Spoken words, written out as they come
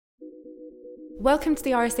Welcome to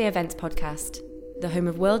the RSA Events Podcast, the home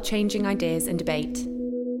of world-changing ideas and debate.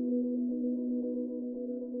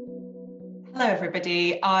 Hello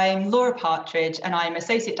everybody, I'm Laura Partridge and I'm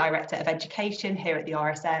Associate Director of Education here at the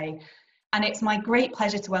RSA. And it's my great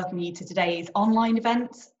pleasure to welcome you to today's online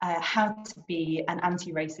event, How to Be an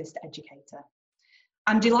Anti-Racist Educator.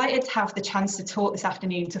 I'm delighted to have the chance to talk this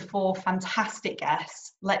afternoon to four fantastic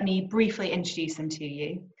guests. Let me briefly introduce them to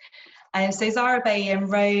you. So Zara Bay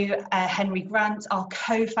and Ro Henry Grant are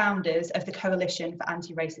co-founders of the Coalition for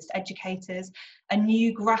Anti-Racist Educators, a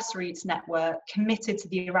new grassroots network committed to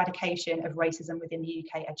the eradication of racism within the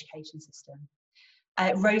UK education system.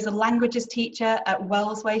 Ro's a languages teacher at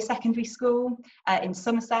Wellsway Secondary School in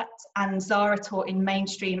Somerset, and Zara taught in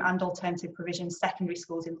mainstream and alternative provision secondary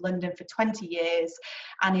schools in London for 20 years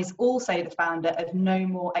and is also the founder of No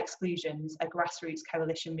More Exclusions, a grassroots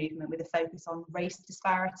coalition movement with a focus on race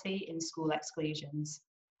disparity in school exclusions.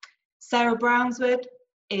 Sarah Brownswood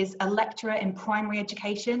is a lecturer in primary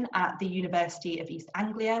education at the University of East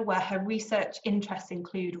Anglia, where her research interests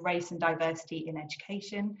include race and diversity in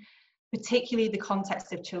education, particularly the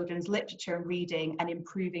context of children's literature and reading and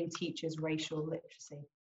improving teachers' racial literacy.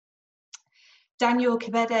 Daniel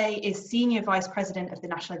Kebede is Senior Vice President of the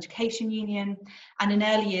National Education Union and an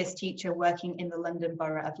early years teacher working in the London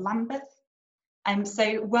Borough of Lambeth.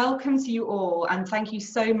 So welcome to you all and thank you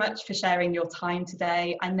so much for sharing your time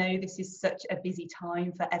today. I know this is such a busy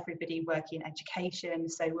time for everybody working in education,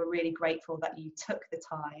 so we're really grateful that you took the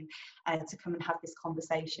time to come and have this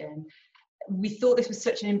conversation. We thought this was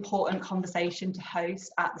such an important conversation to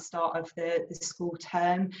host at the start of the school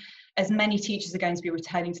term, as many teachers are going to be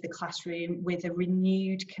returning to the classroom with a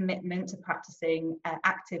renewed commitment to practicing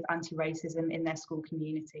active anti-racism in their school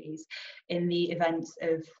communities in the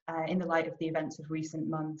light of the events of recent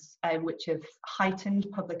months, which have heightened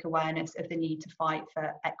public awareness of the need to fight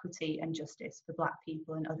for equity and justice for Black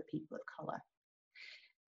people and other people of colour.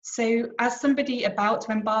 So as somebody about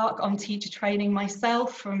to embark on teacher training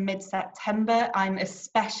myself from mid-September, I'm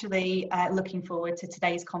especially looking forward to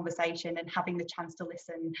today's conversation and having the chance to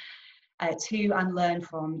listen to and learn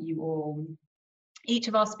from you all. Each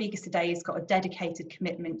of our speakers today has got a dedicated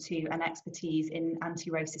commitment to and expertise in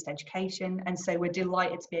anti-racist education, and so we're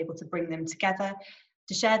delighted to be able to bring them together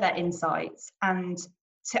to share their insights and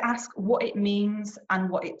to ask what it means and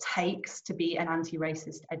what it takes to be an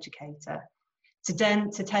anti-racist educator, to turn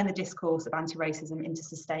the discourse of anti-racism into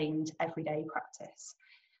sustained everyday practice.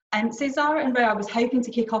 So Zara and Ro, I was hoping to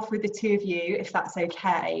kick off with the two of you, if that's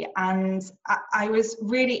okay. And I was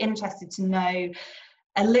really interested to know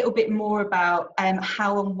a little bit more about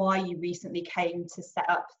how and why you recently came to set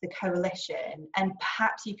up the coalition, and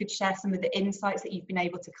perhaps you could share some of the insights that you've been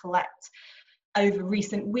able to collect over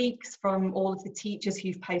recent weeks from all of the teachers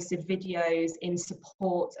who've posted videos in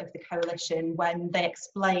support of the coalition when they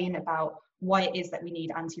explain about why it is that we need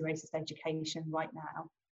anti-racist education right now.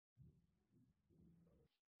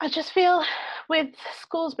 I just feel with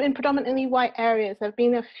schools in predominantly white areas, there have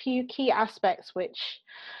been a few key aspects which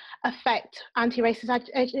affect anti-racist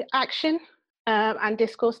action and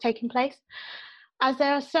discourse taking place, as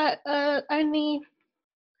there are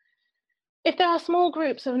if there are small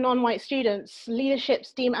groups of non-white students,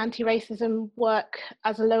 leaderships deem anti-racism work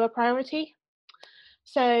as a lower priority.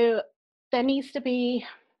 So there needs to be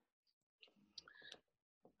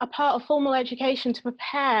a part of formal education to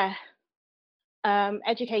prepare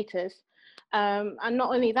educators. And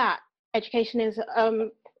not only that, education is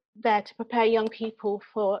there to prepare young people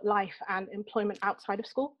for life and employment outside of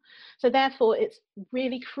school. So therefore, it's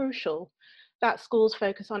really crucial that schools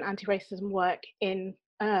focus on anti-racism work in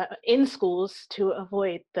schools to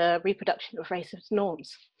avoid the reproduction of racist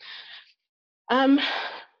norms. I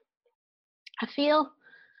feel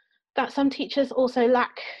that some teachers also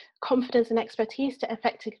lack confidence and expertise to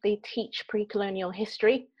effectively teach pre-colonial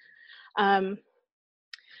history.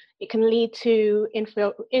 It can lead to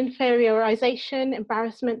inferiorization,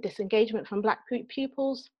 embarrassment, disengagement from Black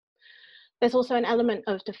pupils. There's also an element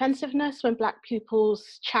of defensiveness when Black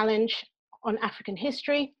pupils challenge on African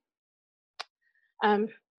history.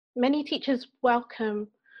 Many teachers welcome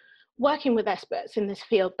working with experts in this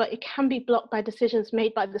field, but it can be blocked by decisions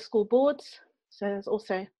made by the school boards. So there's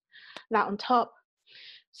also that on top.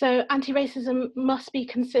 So anti-racism must be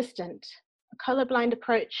consistent. A colourblind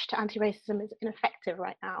approach to anti-racism is ineffective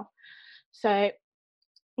right now. So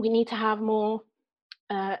we need to have more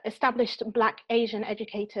established Black Asian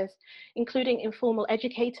educators, including informal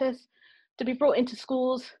educators, to be brought into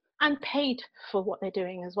schools and paid for what they're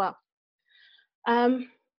doing as well. I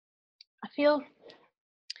feel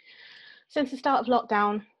since the start of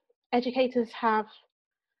lockdown, educators have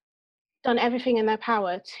done everything in their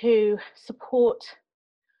power to support,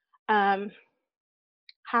 have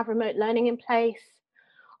remote learning in place,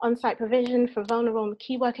 on-site provision for vulnerable and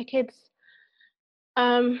key worker kids,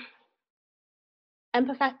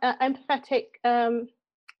 empathetic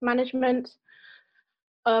management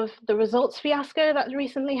of the results fiasco that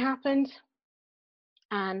recently happened,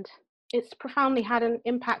 and it's profoundly had an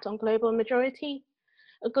impact on global majority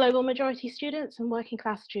students and working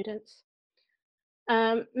class students.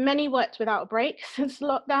 Many worked without a break since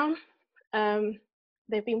lockdown.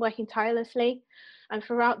 They've been working tirelessly, and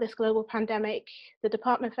throughout this global pandemic, the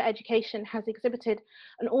Department for Education has exhibited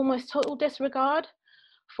an almost total disregard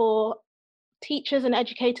for teachers and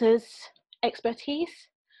educators' expertise,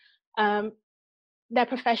 their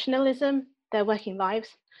professionalism, their working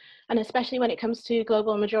lives, and especially when it comes to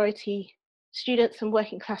global majority students and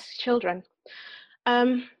working class children.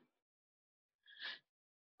 I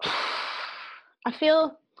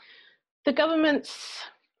feel the government's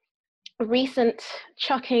recent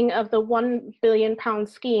chucking of the £1 billion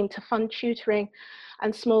scheme to fund tutoring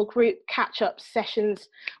and small group catch-up sessions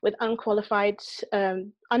with unqualified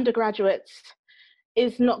undergraduates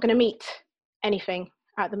is not going to meet anything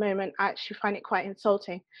at the moment. I actually find it quite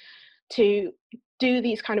insulting to do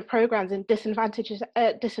these kind of programs in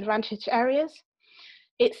disadvantaged areas.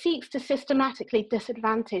 It seeks to systematically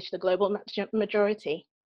disadvantage the global majority.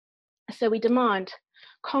 So we demand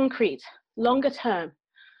concrete, longer term,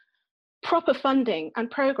 proper funding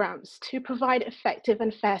and programs to provide effective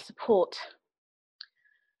and fair support.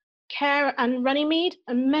 CARE and Runnymede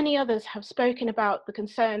and many others have spoken about the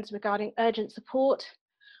concerns regarding urgent support,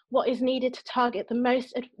 what is needed to target the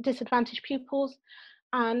most disadvantaged pupils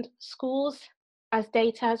and schools, as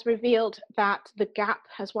data has revealed that the gap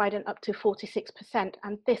has widened up to 46%,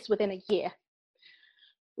 and this within a year.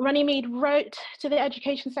 Runnymede wrote to the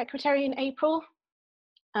Education Secretary in April,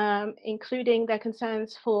 including their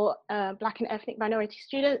concerns for Black and ethnic minority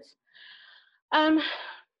students.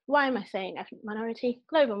 Why am I saying ethnic minority?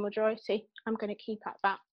 Global majority, I'm going to keep at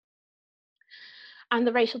that. And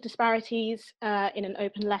the racial disparities in an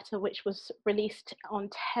open letter which was released on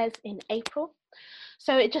TES in April.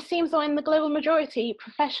 So it just seems though in the global majority,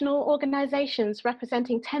 professional organizations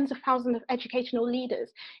representing tens of thousands of educational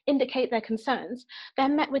leaders indicate their concerns. They're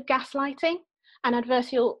met with gaslighting and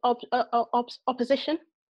adversarial opposition.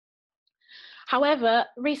 However,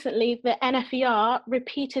 recently the NFER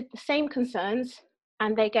repeated the same concerns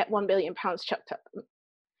and they get £1 billion chucked at them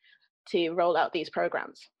to roll out these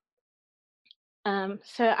programs.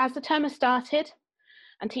 So as the term has started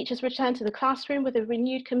and teachers return to the classroom with a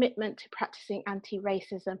renewed commitment to practicing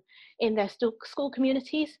anti-racism in their school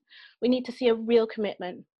communities, we need to see a real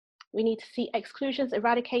commitment. We need to see exclusions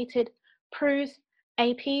eradicated, PRUs,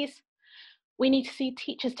 APs. We need to see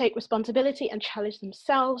teachers take responsibility and challenge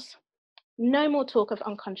themselves. No more talk of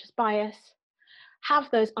unconscious bias. Have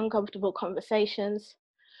those uncomfortable conversations.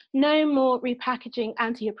 No more repackaging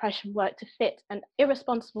anti-oppression work to fit an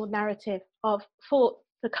irresponsible narrative for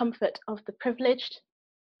the comfort of the privileged.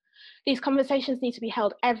 These conversations need to be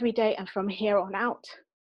held every day and from here on out.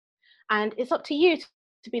 And it's up to you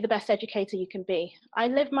to be the best educator you can be. I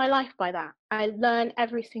live my life by that. I learn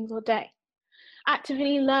every single day.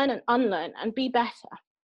 Actively learn and unlearn and be better.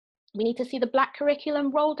 We need to see the Black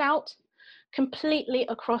curriculum rolled out completely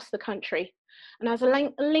across the country. And as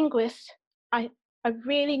a linguist, I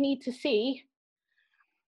really need to see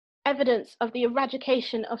evidence of the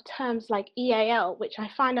eradication of terms like EAL, which I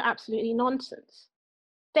find are absolutely nonsense.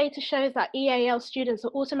 Data shows that EAL students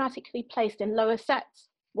are automatically placed in lower sets.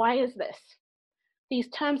 Why is this? These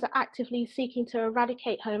terms are actively seeking to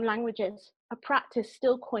eradicate home languages, a practice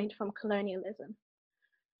still coined from colonialism.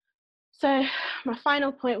 So my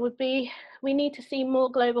final point would be, we need to see more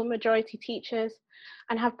global majority teachers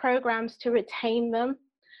and have programs to retain them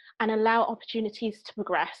and allow opportunities to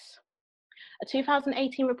progress. A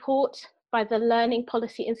 2018 report by the Learning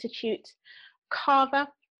Policy Institute, CARVA,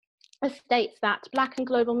 states that Black and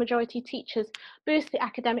global majority teachers boost the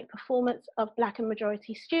academic performance of Black and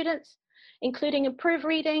majority students, including improved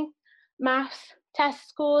reading, maths, test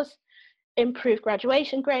scores, improved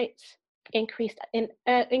graduation grades, increases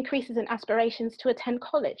in aspirations to attend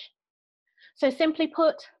college. So simply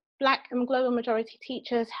put, Black and global majority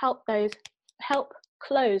teachers help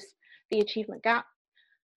close the achievement gap.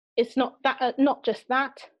 It's not just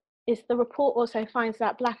that, the report also finds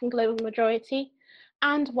that Black and global majority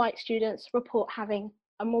and white students report having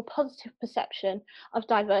a more positive perception of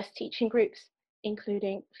diverse teaching groups,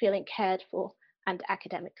 including feeling cared for and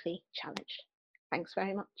academically challenged. Thanks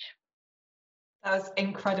very much. That was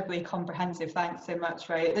incredibly comprehensive. Thanks so much,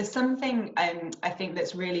 Ray. There's something I think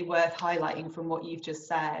that's really worth highlighting from what you've just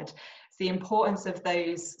said. the importance of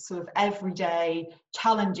those sort of everyday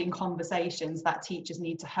challenging conversations that teachers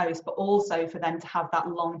need to host, but also for them to have that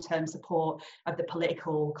long-term support of the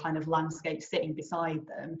political kind of landscape sitting beside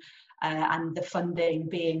them, and the funding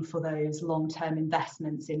being for those long-term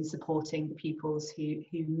investments in supporting the pupils who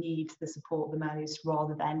need the support the most,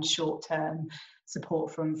 rather than short-term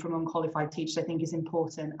support from unqualified teachers, I think is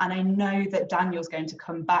important. And I know that Daniel's going to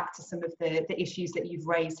come back to some of the issues that you've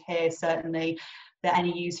raised here. Certainly the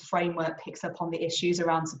NEU's framework picks up on the issues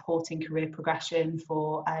around supporting career progression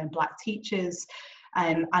for Black teachers.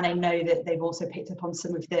 And I know that they've also picked up on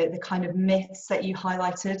some of the kind of myths that you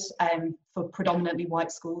highlighted for predominantly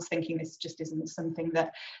white schools, thinking this just isn't something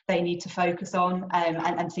that they need to focus on,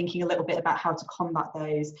 and thinking a little bit about how to combat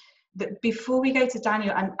those. But before we go to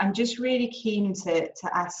Daniel, I'm just really keen to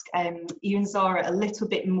ask you and Zara a little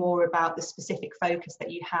bit more about the specific focus that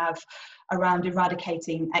you have around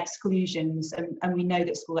eradicating exclusions. And we know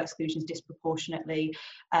that school exclusions disproportionately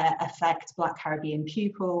affect Black Caribbean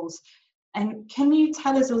pupils. And can you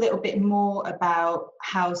tell us a little bit more about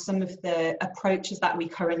how some of the approaches that we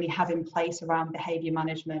currently have in place around behaviour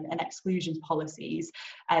management and exclusions policies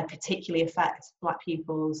particularly affect Black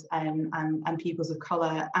pupils and pupils of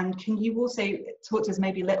colour? And can you also talk to us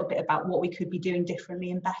maybe a little bit about what we could be doing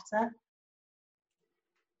differently and better?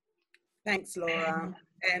 Thanks, Laura.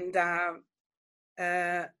 And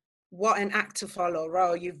what an act to follow,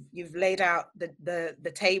 Ro. You've laid out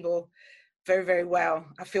the table very, very well.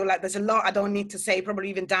 I feel like there's a lot I don't need to say. Probably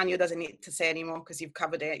even Daniel doesn't need to say anymore, because you've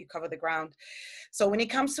covered it. You covered the ground. So when it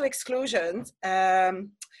comes to exclusions,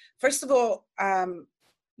 first of all,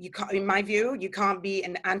 you can't, in my view, you can't be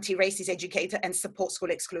an anti-racist educator and support school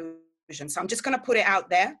exclusion. So I'm just going to put it out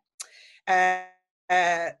there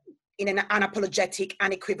in an unapologetic,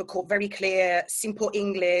 unequivocal, very clear, simple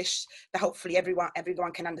English that hopefully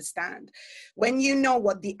everyone can understand. When you know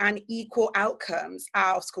what the unequal outcomes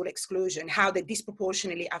are of school exclusion, how they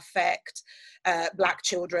disproportionately affect Black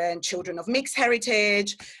children, children of mixed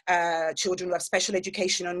heritage, children who have special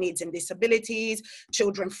educational needs and disabilities,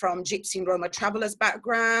 children from Gypsy and Roma travelers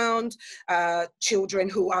background, children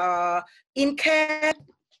who are in care,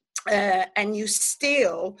 and you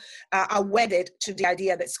still are wedded to the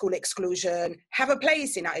idea that school exclusion have a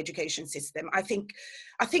place in our education system. I think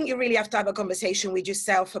you really have to have a conversation with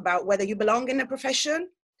yourself about whether you belong in a profession,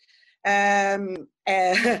 why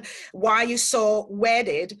you're so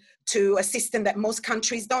wedded to a system that most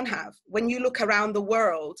countries don't have. When you look around the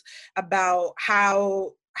world about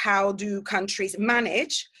how do countries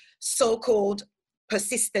manage so-called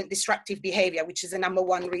persistent disruptive behavior, which is the number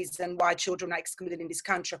one reason why children are excluded in this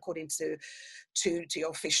country, according to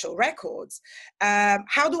your official records.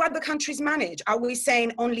 How do other countries manage? Are we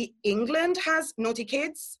saying only England has naughty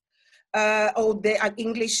kids? Or the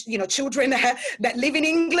English, children that live in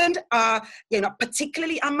England are,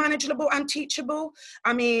 particularly unmanageable, unteachable.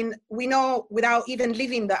 I mean, we know without even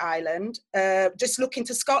leaving the island, just look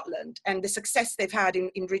into Scotland and the success they've had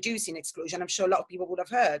in reducing exclusion. I'm sure a lot of people would have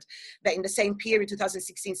heard that in the same period,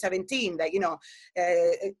 2016-17, that,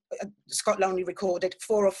 Scotland only recorded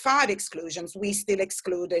 4 or 5 exclusions. We still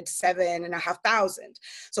excluded 7,500.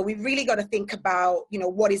 So we've really got to think about,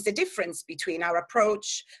 what is the difference between our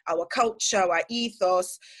approach, our culture, our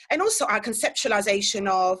ethos, and also our conceptualization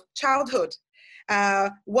of childhood.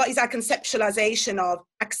 What is our conceptualization of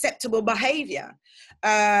acceptable behavior?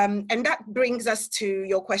 And that brings us to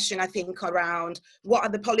your question, I think, around what are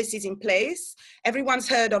the policies in place? Everyone's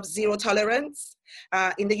heard of zero tolerance.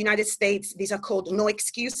 In the United States, these are called no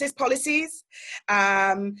excuses policies.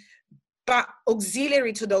 But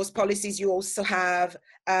auxiliary to those policies, you also have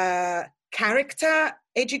character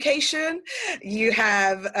education. You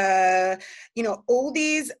have, all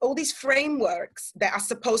these frameworks that are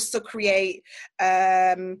supposed to create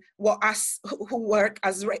what us who work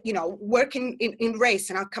as, working in race.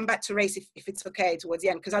 And I'll come back to race if it's okay towards the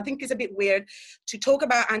end, because I think it's a bit weird to talk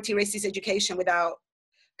about anti-racist education without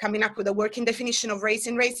coming up with a working definition of race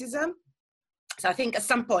and racism. So I think at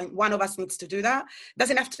some point, one of us needs to do that.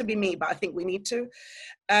 Doesn't have to be me, but I think we need to.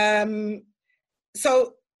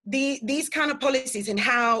 So these kind of policies and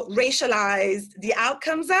how racialized the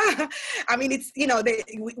outcomes are, I mean, it's,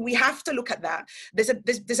 we have to look at that.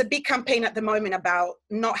 There's a big campaign at the moment about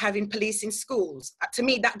not having police in schools. To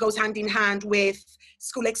me, that goes hand in hand with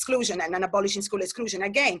school exclusion and abolishing school exclusion.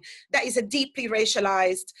 Again, that is a deeply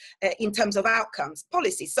racialized, in terms of outcomes,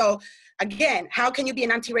 policy. So again, how can you be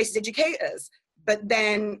an anti-racist educator, but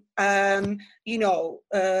then,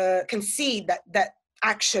 concede that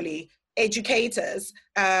actually educators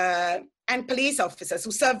and police officers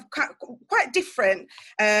who serve quite different,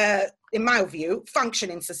 in my view, function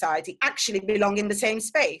in society actually belong in the same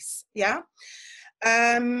space, yeah?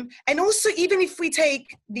 And also, even if we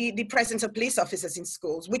take the presence of police officers in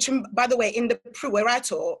schools, which, by the way, in the Peru where I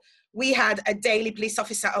taught, we had a daily police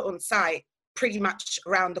officer on site pretty much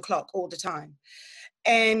around the clock all the time.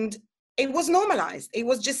 And it was normalized.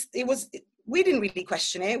 We didn't really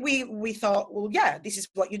question it. We thought, well, yeah, this is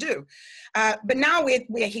what you do. But now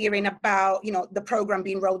we're hearing about, the program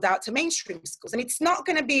being rolled out to mainstream schools. And it's not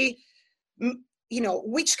going to be,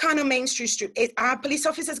 which kind of mainstream, are police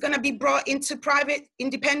officers going to be brought into private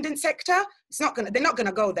independent sector? They're not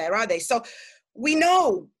going to go there, are they? So we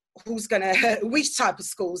know which type of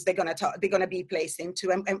schools they're going to be placed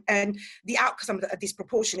into, and the outcomes are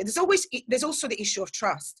disproportionate. There's also the issue of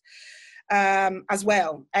trust as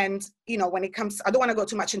well. And, when it comes, I don't want to go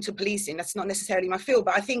too much into policing, that's not necessarily my field,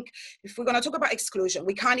 but I think if we're going to talk about exclusion,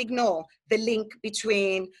 we can't ignore the link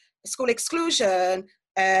between school exclusion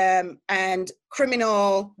and the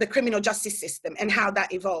criminal justice system and how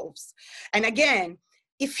that evolves. And again,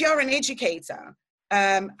 if you're an educator,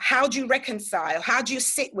 how do you reconcile, how do you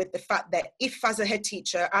sit with the fact that if as a head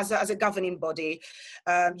teacher, as a governing body,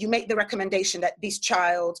 you make the recommendation that this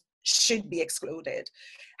child should be excluded?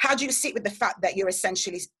 How do you sit with the fact that you're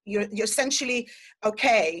essentially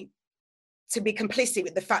okay to be complicit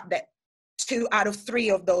with the fact that 2 out of 3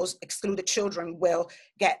 of those excluded children will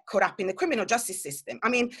get caught up in the criminal justice system? I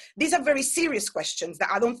mean, these are very serious questions that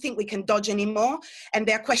I don't think we can dodge anymore. And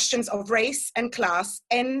they're questions of race and class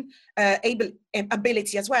and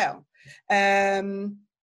ability as well.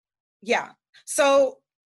 So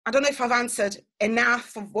I don't know if I've answered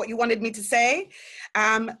enough of what you wanted me to say.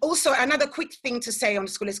 Also, another quick thing to say on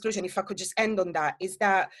school exclusion, if I could just end on that, is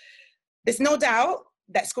that there's no doubt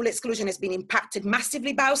that school exclusion has been impacted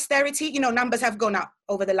massively by austerity. Numbers have gone up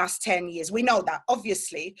over the last 10 years. We know that,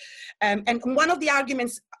 obviously. And one of the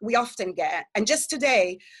arguments we often get, and just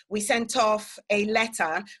today, we sent off a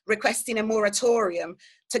letter requesting a moratorium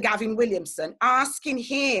to Gavin Williamson, asking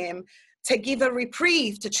him to give a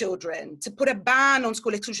reprieve to children, to put a ban on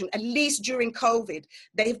school exclusion, at least during COVID.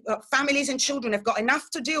 Families and children have got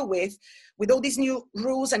enough to deal with all these new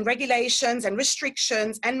rules and regulations and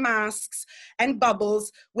restrictions and masks and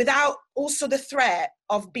bubbles, without also the threat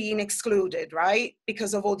of being excluded, right?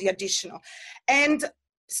 Because of all the additional. And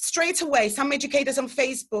straight away, some educators on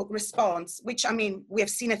Facebook response, which, I mean, we have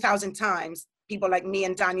seen 1,000 times, people like me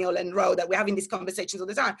and Daniel and Ro, that we're having these conversations all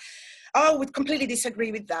the time. Oh, we completely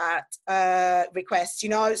disagree with that request.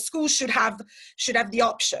 Schools should have the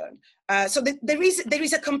option. So there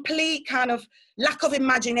is a complete kind of lack of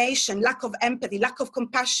imagination, lack of empathy, lack of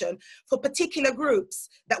compassion for particular groups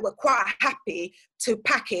that were quite happy to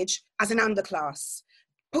package as an underclass,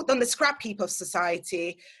 put on the scrap heap of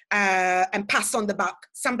society, and pass on the buck.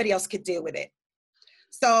 Somebody else could deal with it.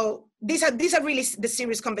 So these are really the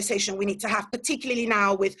serious conversation we need to have, particularly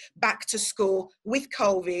now with back to school, with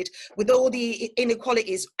COVID, with all the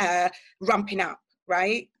inequalities ramping up,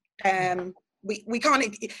 right? We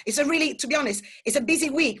can't, it's a really, to be honest, it's a busy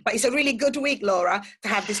week, but it's a really good week, Laura, to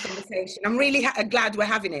have this conversation. I'm really glad we're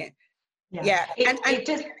having it. Yeah.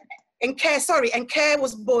 And Care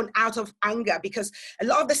was born out of anger, because a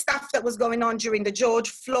lot of the stuff that was going on during the George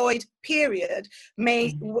Floyd period,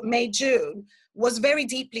 May, June, was very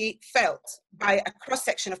deeply felt by a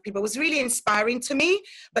cross-section of people. It was really inspiring to me,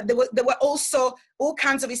 but there were also all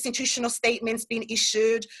kinds of institutional statements being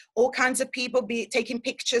issued, all kinds of people taking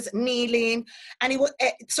pictures, kneeling, and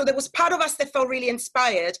so there was part of us that felt really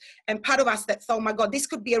inspired, and part of us that thought, oh my God, this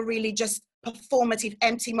could be a really just performative,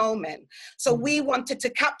 empty moment. So we wanted to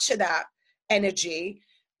capture that energy.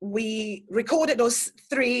 We recorded those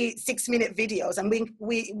 3 6-minute videos, and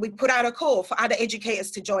we put out a call for other educators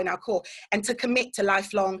to join our call and to commit to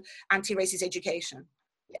lifelong anti-racist education.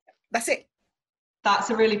 Yeah, that's it. That's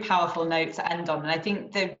a really powerful note to end on. And I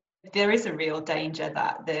think there is a real danger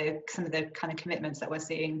that some of the kind of commitments that we're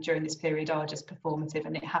seeing during this period are just performative,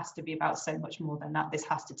 and it has to be about so much more than that. This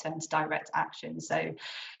has to turn to direct action. So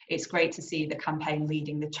it's great to see the campaign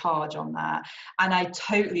leading the charge on that. And I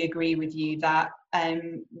totally agree with you that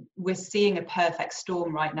we're seeing a perfect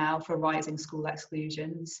storm right now for rising school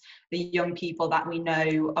exclusions. The young people that we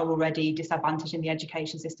know are already disadvantaged in the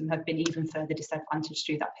education system have been even further disadvantaged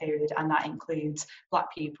through that period, and that includes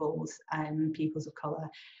Black pupils and pupils of colour.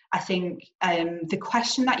 I think the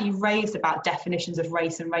question that you raised about definitions of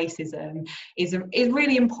race and racism is a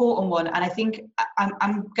really important one, and I think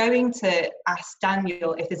I'm going to ask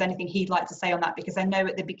Daniel if there's there's anything he'd like to say on that, because I know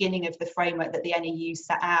at the beginning of the framework that the NEU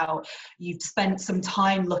set out, you've spent some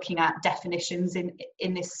time looking at definitions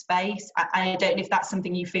in this space. I don't know if that's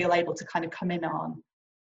something you feel able to kind of come in on.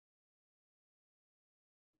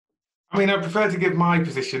 I mean, I prefer to give my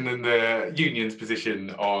position than the union's position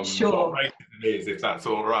on Sure. what racism is, if that's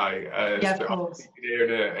all right. Yeah, of course.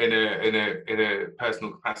 Here in a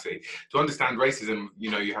personal capacity, to understand racism,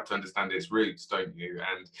 you have to understand its roots, don't you?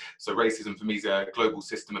 And so, racism for me is a global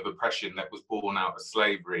system of oppression that was born out of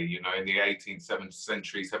slavery. In the 18th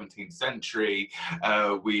century, 17th century,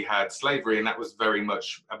 we had slavery, and that was very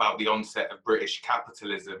much about the onset of British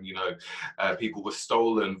capitalism. People were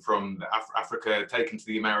stolen from Africa, taken to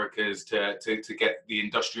the Americas, to get the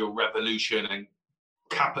Industrial Revolution and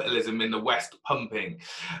capitalism in the West pumping,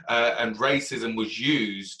 and racism was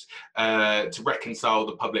used to reconcile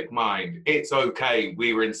the public mind. It's okay,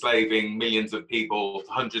 we were enslaving millions of people,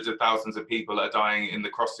 hundreds of thousands of people are dying in the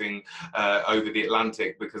crossing over the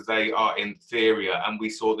Atlantic because they are inferior. And we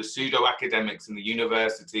saw the pseudo academics in the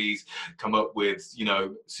universities come up with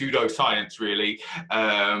pseudo science really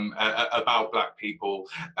about black people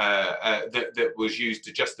that was used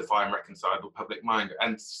to justify and reconcile the public mind.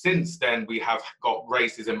 And since then we have got racism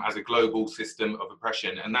as a global system of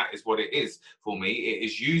oppression, and that is what it is for me. It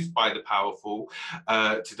is used by the powerful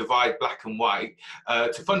to divide black and white,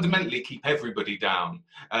 to fundamentally keep everybody down.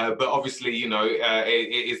 But obviously,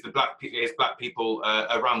 it is black people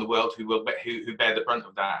around the world who bear the brunt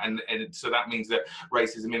of that, and so that means that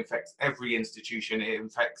racism infects every institution. It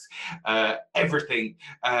infects everything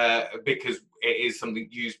because it is something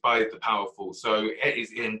used by the powerful. So it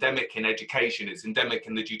is endemic in education, it's endemic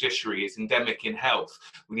in the judiciary, it's endemic in health.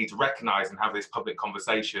 We need to recognise and have this public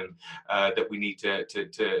conversation that we need to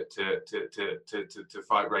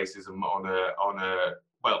fight racism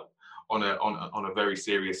on a very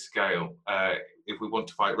serious scale. If we want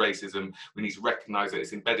to fight racism, we need to recognise that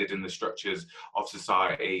it's embedded in the structures of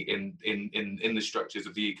society, in the structures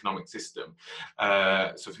of the economic system.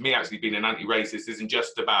 So for me, actually being an anti-racist isn't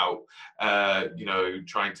just about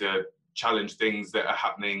trying to challenge things that are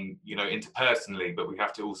happening interpersonally, but we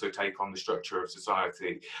have to also take on the structure of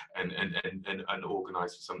society and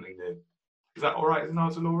organise for something new. Is that all right as an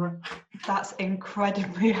answer, Laura? That's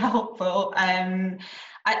incredibly helpful.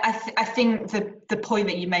 I think the point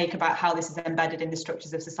that you make about how this is embedded in the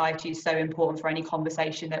structures of society is so important for any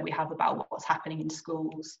conversation that we have about what's happening in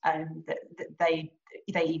schools, and that they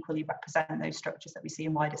equally represent those structures that we see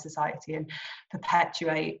in wider society and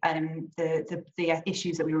perpetuate the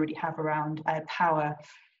issues that we already have around power.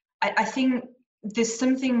 I think there's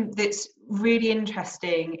something that's really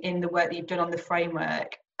interesting in the work that you've done on the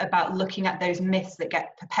framework about looking at those myths that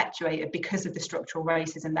get perpetuated because of the structural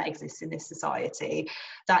racism that exists in this society.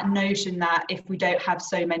 That notion that if we don't have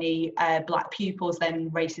so many black pupils, then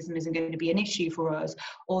racism isn't going to be an issue for us,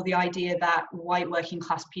 or the idea that white working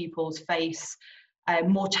class pupils face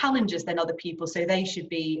more challenges than other people, so they should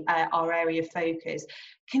be our area of focus.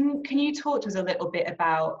 Can you talk to us a little bit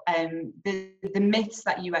about the myths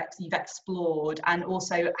that you've explored, and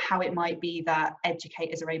also how it might be that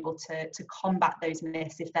educators are able to combat those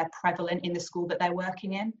myths if they're prevalent in the school that they're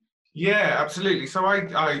working in? Yeah, absolutely. So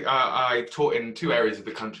I taught in two areas of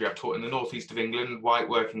the country. I've taught in the northeast of England, white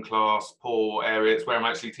working class, poor areas, where I'm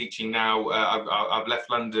actually teaching now. I've left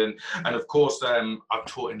London, and of course I've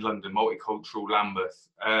taught in London, multicultural Lambeth,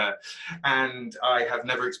 and I have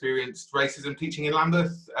never experienced racism teaching in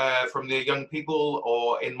Lambeth from the young people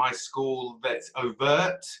or in my school that's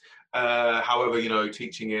overt. However,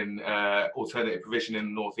 teaching in alternative provision in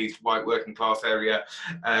the northeast white working class area,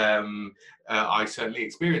 I certainly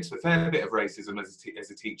experienced a fair bit of racism as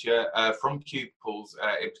a teacher from pupils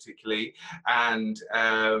in particularly, and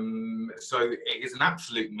so it is an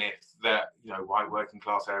absolute myth that white working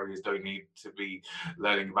class areas don't need to be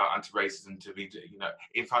learning about anti-racism to be,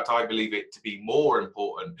 in fact I believe it to be more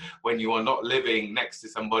important when you are not living next to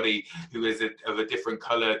somebody who is of a different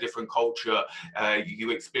colour, different culture. You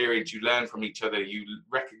experience, you learn from each other, you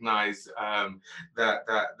recognise that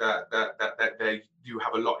they do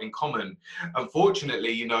have a lot in common.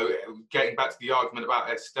 Unfortunately, getting back to the argument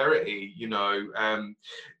about austerity,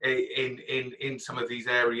 in some of these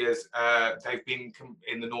areas, they've been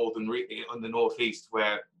in the northeast,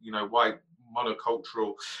 where white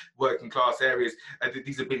monocultural working class areas.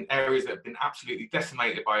 These have been areas that have been absolutely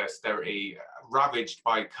decimated by austerity, ravaged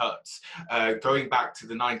by cuts. Going back to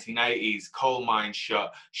the 1980s, coal mines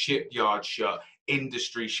shut, shipyards shut,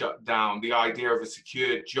 industry shut down, the idea of a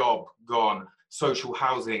secured job gone, social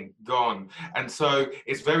housing gone. And so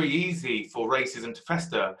it's very easy for racism to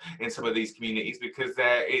fester in some of these communities because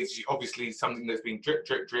there is obviously something that's being drip.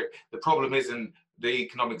 The problem isn't the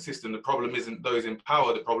economic system. The problem isn't those in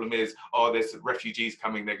power. The problem is, oh, there's refugees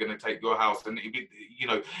coming, they're going to take your house. And, you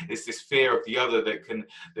know, it's this fear of the other that can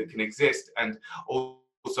exist. And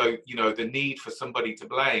also, you know, the need for somebody to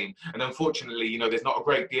blame. And unfortunately, you know, there's not a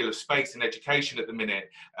great deal of space in education at the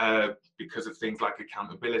minute because of things like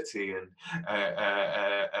accountability and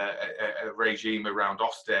a regime around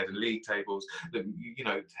Ofsted and league tables, that, you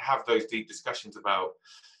know, to have those deep discussions about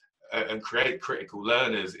and create critical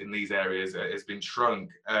learners in these areas has been shrunk.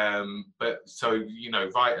 But so, you know,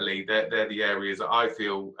 vitally, they're the areas that I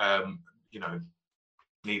feel, you know,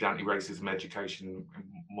 need anti-racism education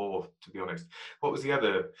more, to be honest. What was the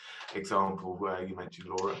other example where you mentioned,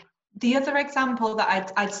 Laura? The other example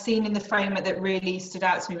that I'd seen in the framework that really stood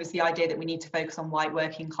out to me was the idea that we need to focus on white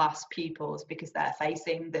working class pupils because they're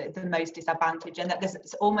facing the most disadvantage, and that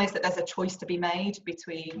it's almost that there's a choice to be made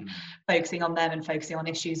between focusing on them and focusing on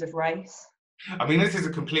issues of race. I mean, this is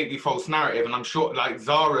a completely false narrative, and I'm sure, like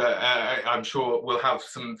Zara, I'm sure will have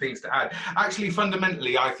some things to add. Actually,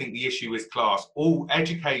 fundamentally, I think the issue is class. All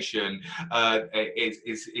education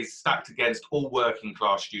is stacked against all working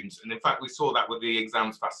class students, and in fact, we saw that with the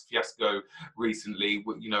exams fiasco recently.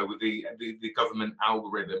 You know, with the government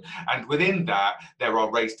algorithm, and within that, there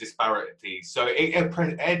are race disparities. So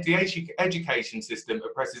the education system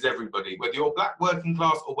oppresses everybody, whether you're black working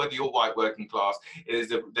class or whether you're white working class.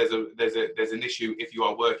 There's an issue if you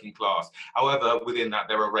are working class. However, within that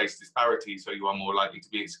there are race disparities, so you are more likely to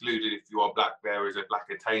be excluded if you are black. There is a black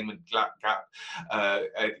attainment gap.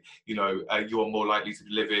 You know, you are more likely to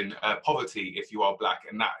live in poverty if you are black,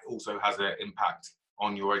 and that also has an impact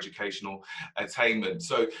on your educational attainment.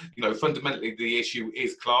 So, you know, fundamentally the issue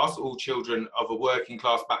is class. All children of a working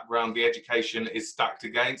class background, the education is stacked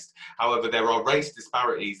against. However, there are race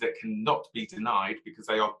disparities that cannot be denied because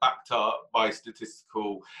they are backed up by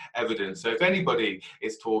statistical evidence. So if anybody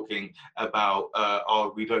is talking about,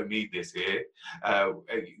 oh, we don't need this here,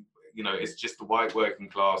 you know, it's just the white working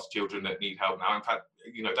class children that need help now. In fact,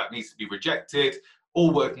 you know, that needs to be rejected.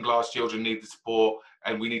 All working class children need the support,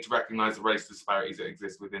 and we need to recognise the race disparities that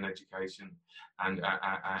exist within education and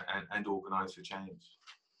organise for change.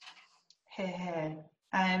 Here.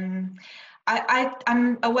 I'm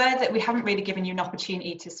aware that we haven't really given you an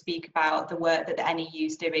opportunity to speak about the work that the NEU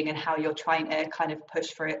is doing and how you're trying to kind of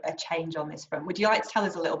push for a change on this front. Would you like to tell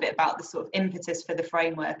us a little bit about the sort of impetus for the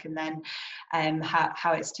framework and then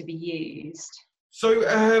how it's to be used? So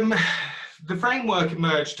the framework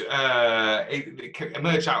emerged out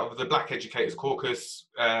of the Black Educators Caucus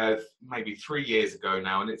maybe 3 years ago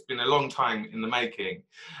now, and it's been a long time in the making.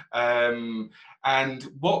 And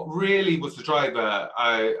what really was the driver,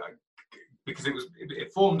 because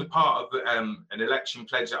it formed a part of an election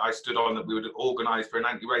pledge that I stood on, that we would organise for an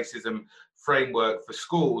anti-racism framework for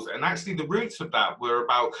schools. And actually the roots of that were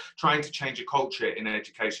about trying to change a culture in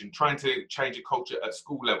education, trying to change a culture at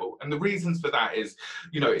school level. And the reasons for that is,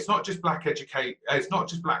 you know, it's not just black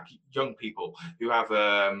young people who have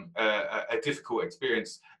a difficult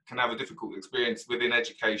experience, can have a difficult experience within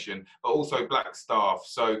education, but also black staff.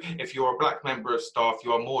 So if you're a black member of staff,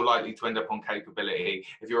 you are more likely to end up on capability.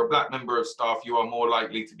 If you're a black member of staff, you are more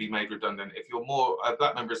likely to be made redundant. If you're a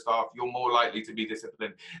black member of staff, you're more likely to be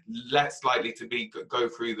disciplined, less likely to go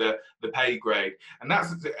through the pay grade. And that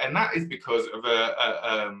is because of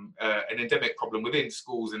an endemic problem within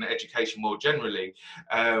schools and education more generally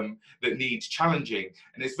that needs challenging.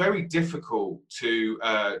 And it's very difficult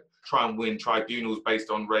to try and win tribunals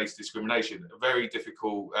based on race discrimination. A very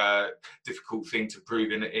difficult thing to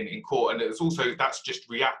prove in court. And it's also, that's just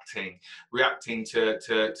reacting to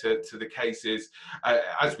the cases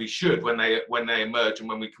as we should when they emerge and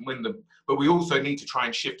when we can win them. But we also need to try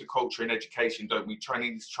and shift a culture in education, don't we?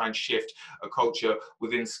 Need to try and shift a culture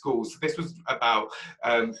within schools. So this was about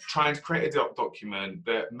trying to create a document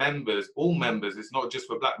that all members, it's not just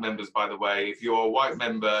for black members, by the way. If you're a white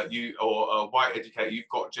member, or a white educator, you've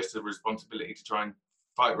got just a responsibility to try and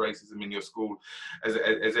fight racism in your school as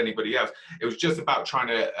anybody else. It was just about trying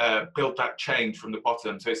to build that change from the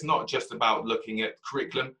bottom. So it's not just about looking at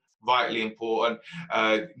curriculum, vitally important,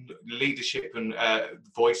 leadership and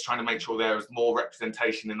voice, trying to make sure there is more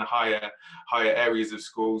representation in the higher areas of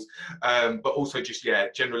schools, but also just,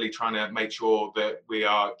 generally trying to make sure that we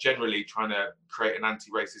are generally trying to create an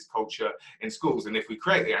anti-racist culture in schools. And if we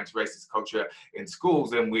create the anti-racist culture in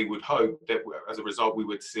schools, then we would hope that as a result we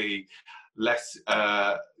would see less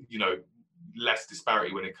less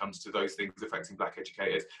disparity when it comes to those things affecting black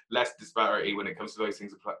educators, less disparity when it comes to those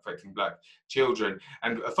things affecting black children,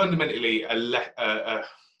 and fundamentally a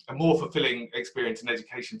more fulfilling experience in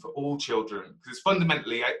education for all children, because it's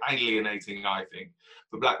fundamentally alienating, I think,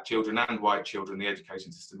 for black children and white children, the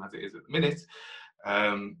education system as it is at the minute.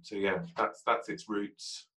 So yeah, that's its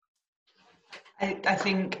roots. I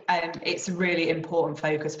think it's a really important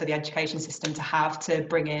focus for the education system to have, to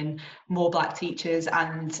bring in more Black teachers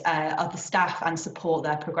and other staff and support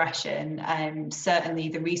their progression. Certainly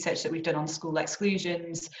the research that we've done on school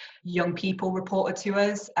exclusions, young people reported to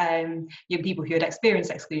us, young people who had experienced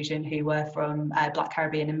exclusion who were from Black,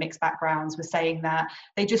 Caribbean and mixed backgrounds, were saying that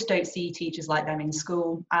they just don't see teachers like them in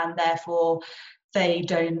school, and therefore they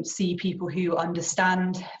don't see people who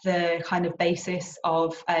understand the kind of basis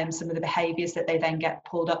of some of the behaviours that they then get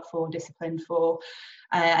pulled up for, disciplined for,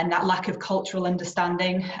 and that lack of cultural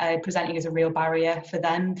understanding presenting as a real barrier for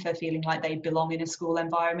them, for feeling like they belong in a school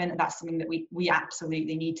environment. And that's something that we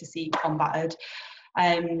absolutely need to see combated.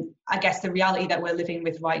 I guess the reality that we're living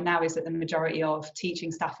with right now is that the majority of teaching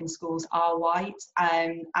staff in schools are white,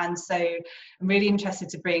 and so I'm really interested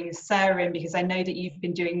to bring Sarah in, because I know that you've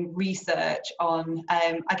been doing research on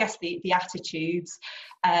I guess the attitudes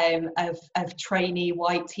of trainee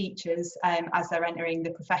white teachers as they're entering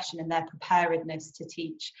the profession, and their preparedness to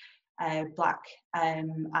teach Black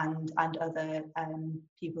and other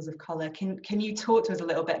peoples of colour. Can you talk to us a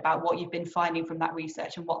little bit about what you've been finding from that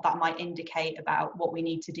research and what that might indicate about what we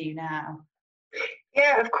need to do now?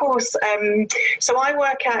 Yeah, of course. So I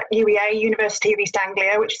work at UEA, University of East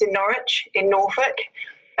Anglia, which is in Norwich, in Norfolk.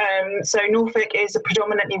 So Norfolk is a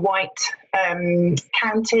predominantly white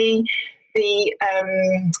county.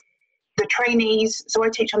 The trainees, so I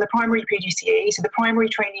teach on the primary PGCE, so the primary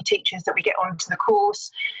trainee teachers that we get onto the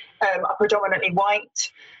course are predominantly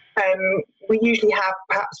white. We usually have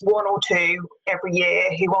perhaps one or two every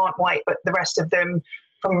year who aren't white, but the rest of them,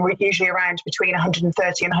 from usually around between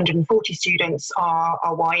 130 and 140 students,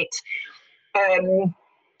 are white.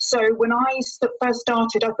 So when I first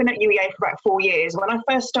started, I've been at UEA for about 4 years. When I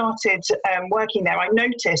first started working there, I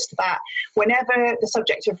noticed that whenever the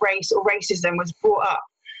subject of race or racism was brought up,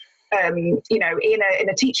 you know, in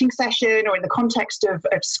a teaching session or in the context of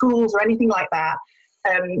schools or anything like that,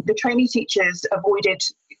 the trainee teachers avoided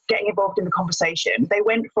getting involved in the conversation. They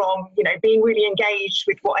went from, you know, being really engaged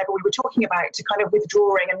with whatever we were talking about to kind of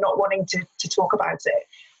withdrawing and not wanting to talk about it.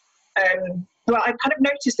 Well, I kind of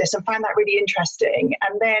noticed this and found that really interesting.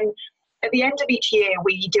 And then at the end of each year,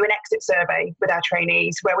 we do an exit survey with our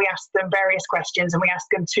trainees where we ask them various questions, and we ask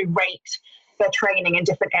them to rate their training in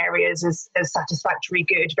different areas as satisfactory,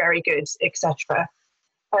 good, very good, etc.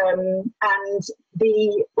 And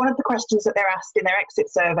one of the questions that they're asked in their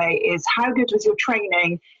exit survey is, how good was your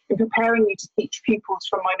training in preparing you to teach pupils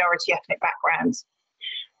from minority ethnic backgrounds?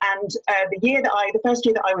 And the first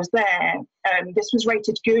year that I was there, this was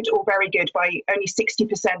rated good or very good by only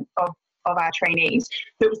 60% of our trainees.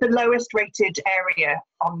 So it was the lowest rated area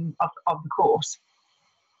of the course.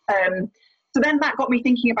 So then that got me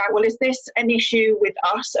thinking about, well, is this an issue with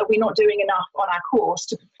us? Are we not doing enough on our course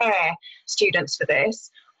to prepare students for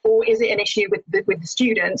this? Or is it an issue with the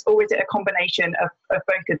students? Or is it a combination of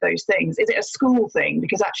both of those things? Is it a school thing?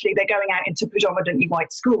 Because actually they're going out into predominantly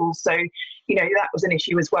white schools. So, you know, that was an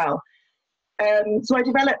issue as well. So I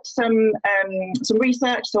developed some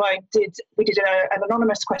research. So we did an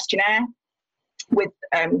anonymous questionnaire with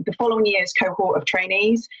the following year's cohort of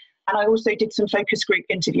trainees. And I also did some focus group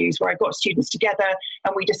interviews where I got students together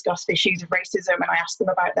and we discussed issues of racism, and I asked them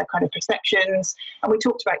about their kind of perceptions, and we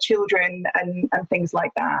talked about children and things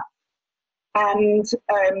like that. And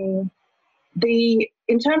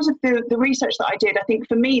in terms of the research that I did, I think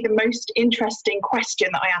for me the most interesting question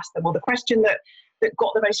that I asked them, or the question that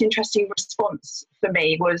got the most interesting response for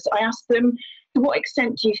me, was I asked them, to what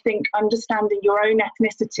extent do you think understanding your own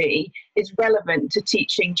ethnicity is relevant to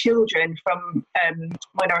teaching children from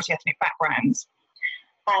minority ethnic backgrounds?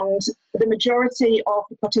 And the majority of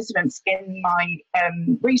the participants in my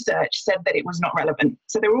research said that it was not relevant.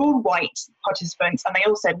 So they were all white participants, and they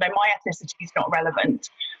all said, no, my ethnicity is not relevant.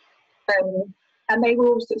 And they were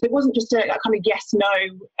also, it wasn't just a kind of yes/no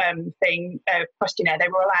questionnaire. They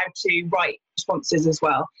were allowed to write responses as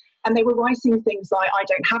well. And they were writing things like, I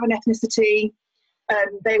don't have an ethnicity.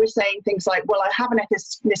 They were saying things like, well, I have an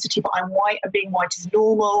ethnicity, but I'm white, and being white is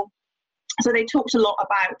normal. So they talked a lot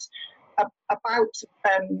about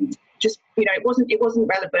just, you know, it wasn't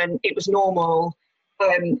relevant, it was normal.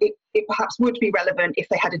 It perhaps would be relevant if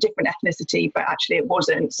they had a different ethnicity, but actually it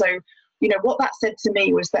wasn't. So, you know, what that said to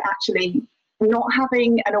me was that actually not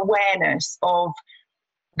having an awareness of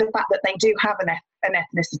the fact that they do have an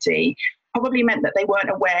ethnicity probably meant that they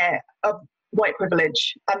weren't aware of white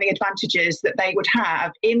privilege and the advantages that they would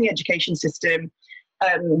have in the education system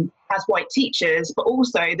as white teachers, but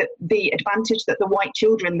also that the advantage that the white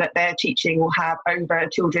children that they're teaching will have over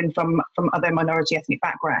children from other minority ethnic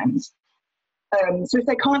backgrounds. So if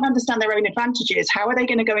they can't understand their own advantages, how are they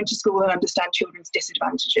going to go into school and understand children's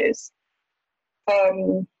disadvantages?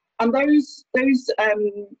 And those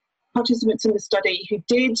participants in the study who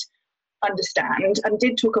did understand and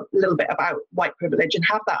did talk a little bit about white privilege and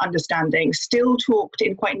have that understanding still talked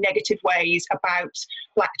in quite negative ways about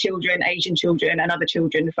Black children, Asian children and other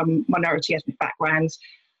children from minority ethnic backgrounds.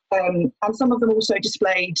 And some of them also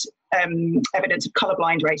displayed evidence of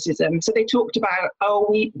colourblind racism. So they talked about, oh,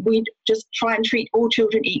 we just try and treat all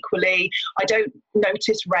children equally. I don't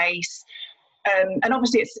notice race. And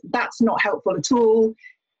obviously that's not helpful at all.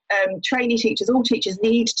 Trainee teachers, all teachers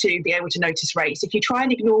need to be able to notice race. If you try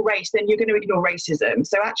and ignore race, then you're going to ignore racism.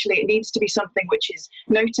 So actually it needs to be something which is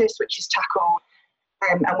noticed, which is tackled,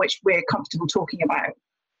 and which we're comfortable talking about.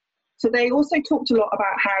 So they also talked a lot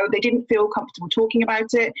about how they didn't feel comfortable talking about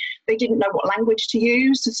it. They didn't know what language to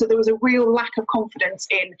use. So there was a real lack of confidence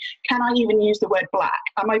in, can I even use the word Black?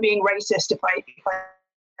 Am I being racist if I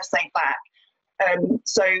say Black?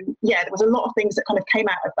 So yeah, there was a lot of things that kind of came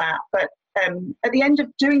out of that. But at the end of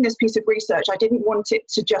doing this piece of research, I didn't want it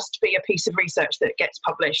to just be a piece of research that gets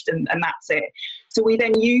published and that's it. So we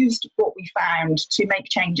then used what we found to make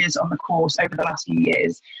changes on the course over the last few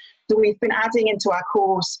years. So we've been adding into our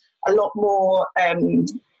course a lot more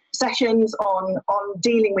sessions on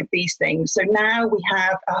dealing with these things. So now we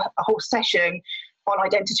have a whole session on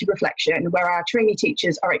identity reflection where our trainee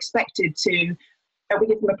teachers are expected to, we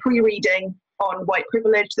give them a pre-reading on white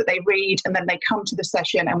privilege that they read, and then they come to the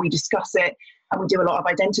session and we discuss it, and we do a lot of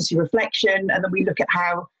identity reflection, and then we look at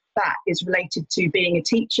how that is related to being a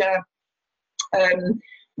teacher.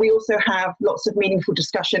 We also have lots of meaningful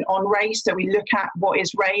discussion on race. So we look at what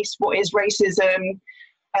is race, what is racism,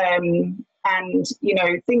 and you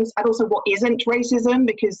know, things, and also what isn't racism,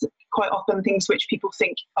 because quite often things which people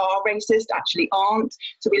think are racist actually aren't.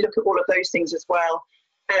 So we look at all of those things as well.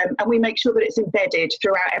 And we make sure that it's embedded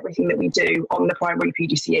throughout everything that we do on the primary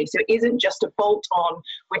PGCE. So it isn't just a bolt on,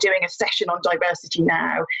 we're doing a session on diversity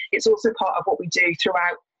now. It's also part of what we do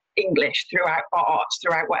throughout English, throughout art,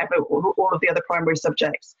 throughout whatever, all of the other primary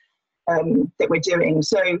subjects that we're doing.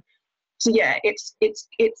 So yeah, it's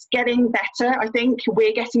getting better. I think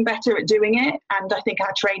we're getting better at doing it. And I think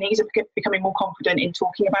our trainees are becoming more confident in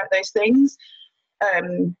talking about those things.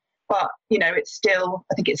 But, you know, it's still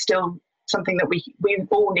something that we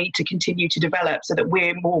all need to continue to develop so that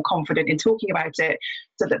we're more confident in talking about it,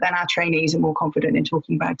 so that then our trainees are more confident in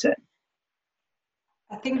talking about it.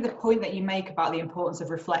 I think the point that you make about the importance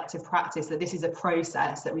of reflective practice, that this is a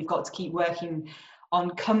process that we've got to keep working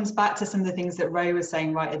on, comes back to some of the things that Ro was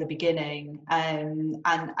saying right at the beginning. And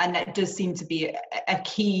it does seem to be a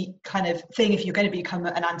key kind of thing. If you're going to become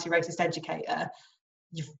an anti-racist educator,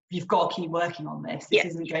 you've got to keep working on this. This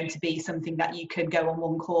isn't going to be something that you can go on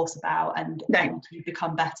one course about and you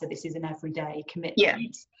become better. This is an everyday commitment. Yeah,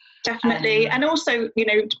 definitely. And also, you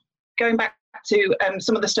know, going back to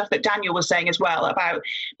some of the stuff that Daniel was saying as well about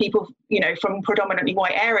people, you know, from predominantly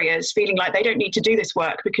white areas feeling like they don't need to do this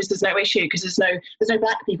work because there's no issue, because there's no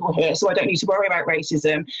Black people here, so I don't need to worry about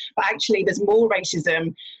racism. But actually there's more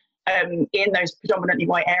racism in those predominantly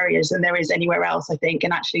white areas than there is anywhere else, I think,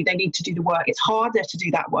 and actually they need to do the work. It's harder to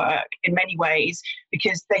do that work in many ways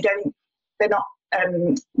because they're not,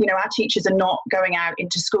 you know, our teachers are not going out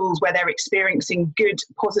into schools where they're experiencing good,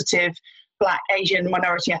 positive Black, Asian,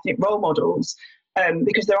 minority ethnic role models,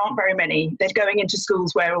 because there aren't very many. They're going into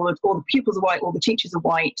schools where all the pupils are white, all the teachers are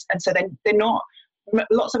white, and so they're not,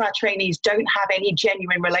 lots of our trainees don't have any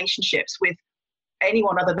genuine relationships with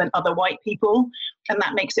anyone other than other white people, and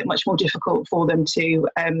that makes it much more difficult for them to,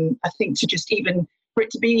 I think, to just even, for it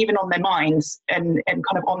to be even on their minds and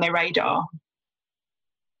kind of on their radar.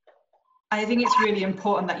 I think it's really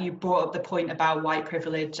important that you brought up the point about white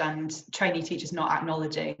privilege and trainee teachers not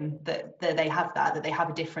acknowledging that they have that they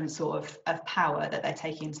have a different sort of power that they're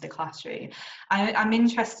taking into the classroom. I'm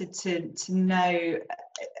interested to know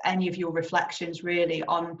any of your reflections really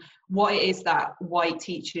on what it is that white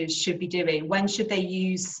teachers should be doing. When should they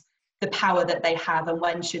use the power that they have, and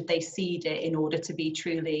when should they cede it in order to be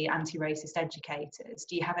truly anti-racist educators?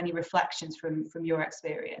 Do you have any reflections from your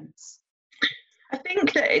experience? I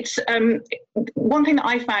think that it's one thing that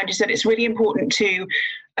I found is that it's really important to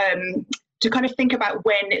kind of think about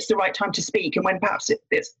when it's the right time to speak and when perhaps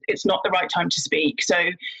it's not the right time to speak. So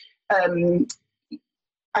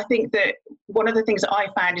I think that one of the things that I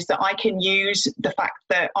found is that I can use the fact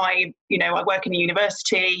that I work in a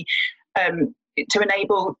university to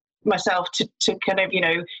enable myself to kind of, you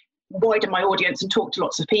know, widen my audience and talk to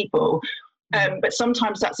lots of people. But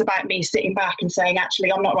sometimes that's about me sitting back and saying,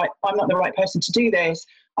 actually, I'm not the right person to do this.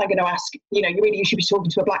 I'm going to ask, you should be talking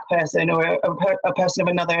to a black person or a person of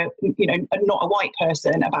another, not a white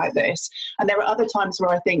person about this. And there are other times where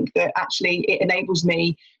I think that actually it enables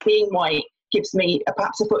me, being white gives me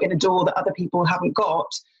perhaps a foot in the door that other people haven't got.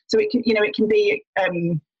 So it can be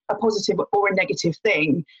a positive or a negative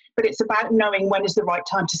thing, but it's about knowing when is the right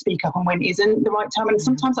time to speak up and when isn't the right time. And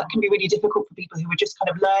sometimes that can be really difficult for people who are just kind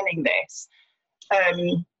of learning this.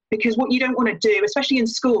 Because what you don't want to do, especially in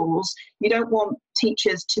schools, you don't want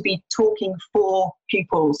teachers to be talking for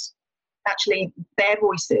pupils. Actually, their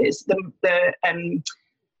voices, the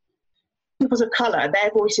peoples of colour,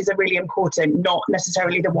 their voices are really important, not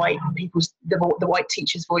necessarily the white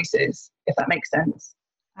teachers' voices, if that makes sense.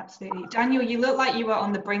 Absolutely. Daniel, you look like you were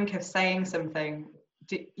on the brink of saying something.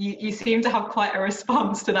 You seem to have quite a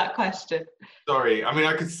response to that question. Sorry, I mean,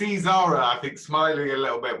 I could see Zara, I think, smiling a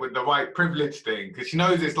little bit with the white privilege thing, because she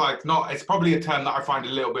knows it's probably a term that I find a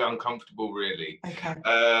little bit uncomfortable, really. Okay.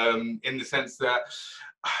 In the sense that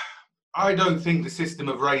I don't think the system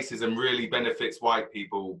of racism really benefits white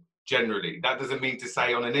people generally. That doesn't mean to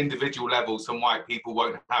say on an individual level some white people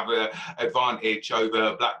won't have an advantage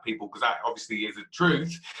over black people, because that obviously is a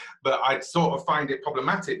truth, but I sort of find it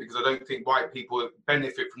problematic because I don't think white people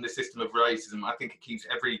benefit from the system of racism. I think it keeps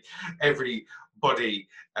everybody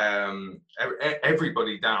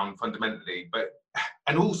down fundamentally,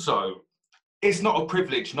 and also it's not a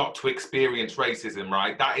privilege not to experience racism,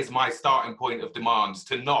 right? That is my starting point of demands,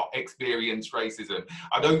 to not experience racism.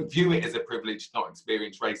 I don't view it as a privilege to not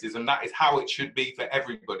experience racism. That is how it should be for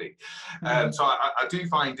everybody. So I do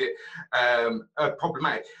find it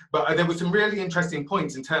problematic. But there were some really interesting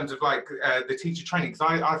points in terms of the teacher training,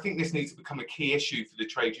 because I think this needs to become a key issue for the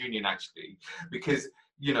trade union, actually, because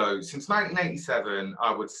since 1987,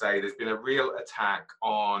 I would say there's been a real attack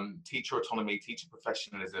on teacher autonomy, teacher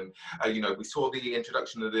professionalism. We saw the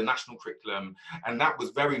introduction of the national curriculum, and that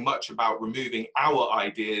was very much about removing our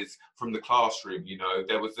ideas from the classroom.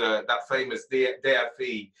 There was that famous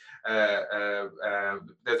DFE.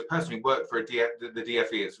 There's a person who worked for the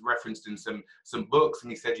DFE. It's referenced in some books,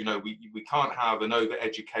 and he said, we can't have an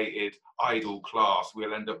overeducated, idle class.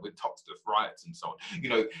 We'll end up with top stuff riots and so on.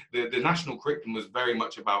 The national curriculum was very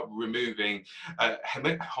much about removing,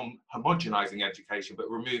 homogenizing education, but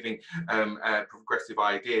removing progressive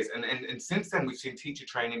ideas. And since then, we've seen teacher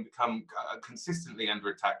training become consistently under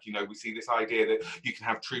attack. We see this idea that you can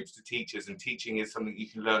have troops to teachers, and teaching is something you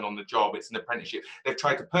can learn on the job. It's an apprenticeship. They've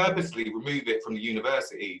tried to purposely remove it from the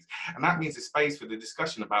universities, and that means the space for the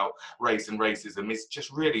discussion about race and racism is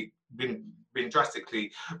just really been drastically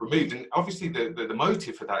removed. And obviously the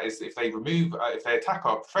motive for that is if they attack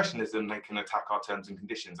our professionalism, they can attack our terms and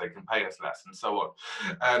conditions, they can pay us less, and so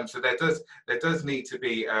on. So there does need to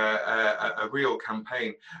be a real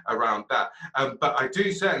campaign around that. But I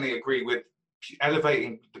do certainly agree with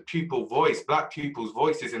elevating the pupil voice, black pupils'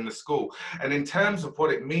 voices in the school. And in terms of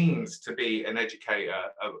what it means to be an educator,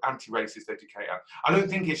 an anti-racist educator, I don't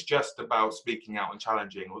think it's just about speaking out and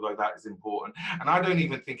challenging, although that is important. And I don't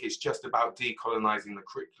even think it's just about decolonizing the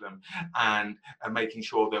curriculum and making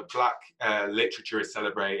sure that black literature is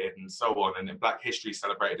celebrated and so on, and then black history is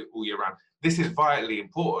celebrated all year round. This is vitally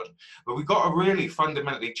important, but we've got to really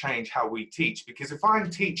fundamentally change how we teach, because if I'm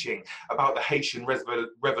teaching about the Haitian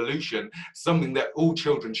Revolution, something that all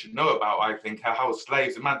children should know about, I think, how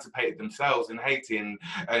slaves emancipated themselves in Haiti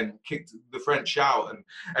and kicked the French out,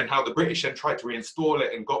 and how the British then tried to reinstall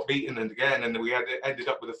it and got beaten again, and then we ended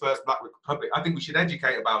up with the first Black Republic. I think we should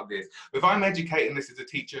educate about this. But if I'm educating this as a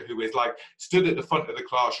teacher who is stood at the front of the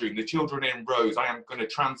classroom, the children in rows, I am going to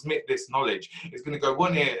transmit this knowledge. It's going to go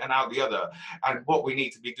one ear and out the other. And what we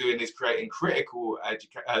need to be doing is creating critical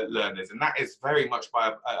learners, and that is very much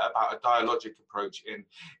about a dialogic approach in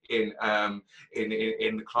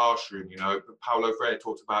the classroom. Paulo Freire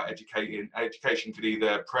talked about education could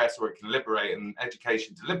either oppress or it can liberate, and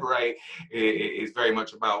education to liberate is very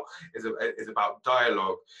much about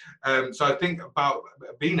dialogue. So I think about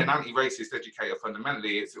being an anti-racist educator,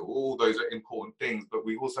 fundamentally, it's all those are important things, but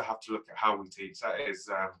we also have to look at how we teach. That is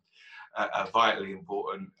a vitally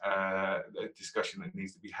important discussion that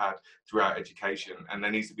needs to be had throughout education, and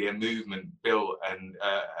there needs to be a movement built and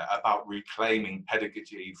about reclaiming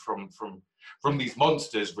pedagogy from these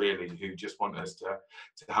monsters, really, who just want us to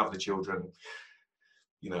have the children,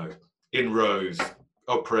 in rows,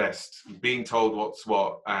 oppressed, being told what's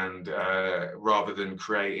what, and rather than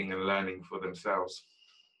creating and learning for themselves.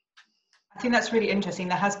 I think that's really interesting.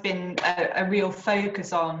 There has been a real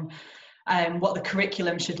focus on what the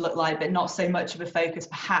curriculum should look like, but not so much of a focus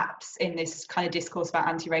perhaps in this kind of discourse about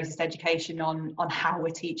anti-racist education on how we're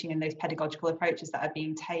teaching and those pedagogical approaches that are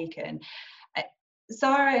being taken.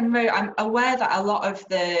 Zara and Mo, I'm aware that a lot of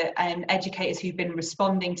the educators who've been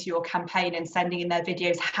responding to your campaign and sending in their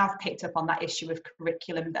videos have picked up on that issue of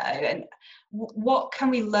curriculum though. And what can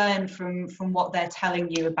we learn from what they're telling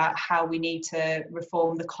you about how we need to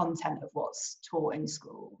reform the content of what's taught in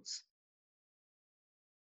schools?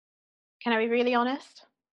 Can I be really honest?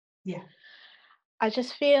 Yeah. I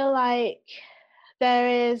just feel like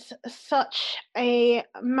there is such a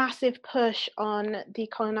massive push on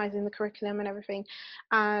decolonizing the curriculum and everything.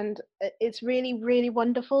 And it's really, really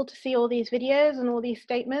wonderful to see all these videos and all these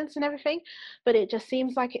statements and everything, but it just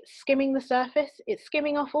seems like it's skimming the surface. It's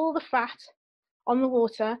skimming off all the fat on the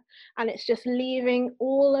water, and it's just leaving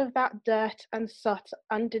all of that dirt and soot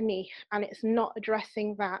underneath, and it's not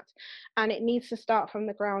addressing that. And it needs to start from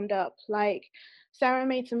the ground up. Like Sarah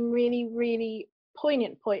made some really, really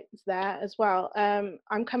poignant points there as well.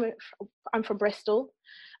 I'm from Bristol,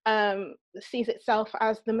 sees itself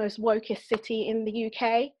as the most wokest city in the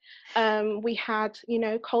UK. We had,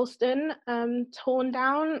 Colston torn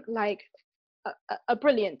down, like a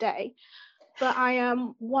brilliant day. But I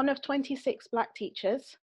am one of 26 Black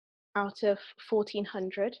teachers out of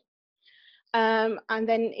 1,400. And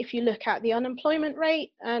then if you look at the unemployment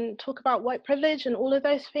rate and talk about white privilege and all of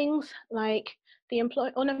those things, like the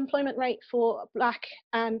unemployment rate for Black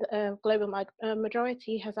and global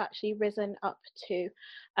majority has actually risen up to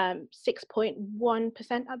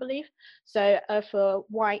 6.1%, I believe. So for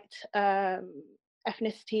white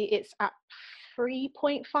ethnicity, it's at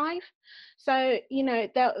 3.5. So,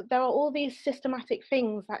 there are all these systematic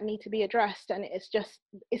things that need to be addressed, and it's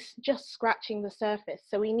just scratching the surface.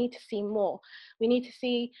 So we need to see more. We need to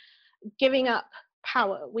see giving up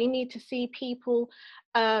power. We need to see people,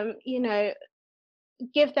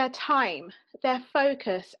 give their time, their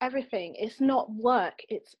focus, everything. It's not work,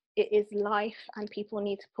 it is life, and people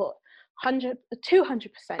need to put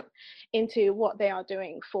 200% into what they are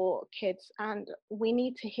doing for kids. And we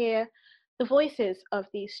need to hear the voices of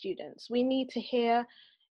these students. We need to hear,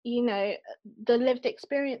 the lived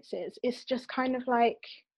experiences. It's just kind of like,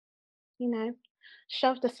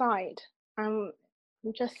 shoved aside. I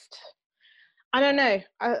don't know.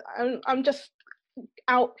 I'm just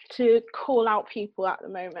out to call out people at the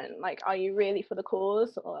moment. Like, are you really for the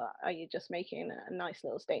cause, or are you just making a nice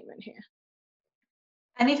little statement here?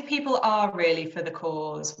 And if people are really for the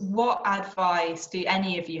cause, what advice do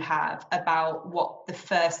any of you have about what the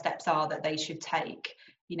first steps are that they should take?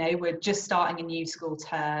 We're just starting a new school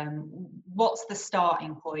term. What's the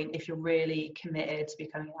starting point if you're really committed to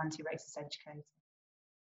becoming an anti-racist educator?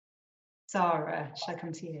 Zara, shall I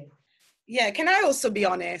come to you? Yeah, can I also be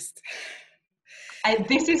honest?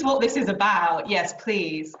 This is what this is about. Yes,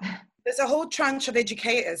 please. There's a whole tranche of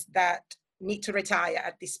educators that need to retire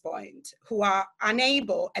at this point, who are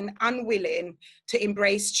unable and unwilling to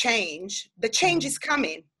embrace change. The change is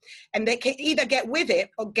coming, and they can either get with it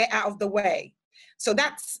or get out of the way. So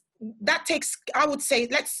that takes, I would say,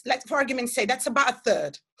 let's for argument's sake, that's about a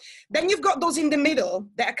third. Then you've got those in the middle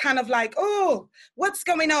that are kind of like, oh, what's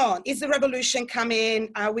going on? Is the revolution coming?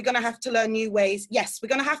 Are we going to have to learn new ways? Yes, we're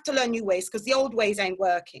going to have to learn new ways because the old ways ain't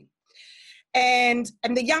working. And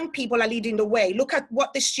the young people are leading the way. Look at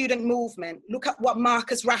what the student movement, look at what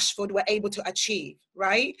Marcus Rashford were able to achieve,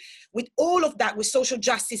 right? With all of that, with social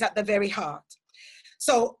justice at the very heart.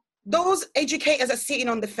 So those educators are sitting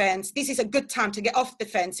on the fence. This is a good time to get off the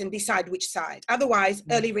fence and decide which side. Otherwise,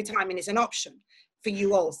 early retirement is an option for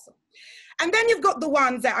you also. And then you've got the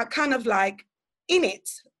ones that are kind of like in it,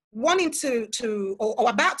 wanting to or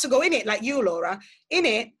about to go in it, like you, Laura, in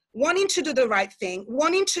it, wanting to do the right thing,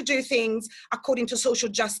 wanting to do things according to social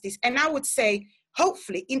justice. And I would say,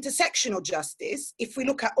 hopefully, intersectional justice, if we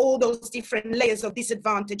look at all those different layers of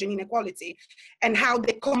disadvantage and inequality and how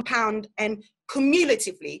they compound and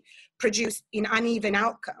cumulatively produce in uneven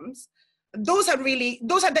outcomes. Those are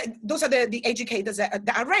the educators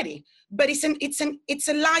that are ready. But it's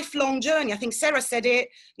a lifelong journey. I think Sarah said it,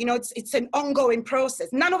 it's an ongoing process.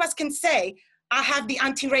 None of us can say, I have the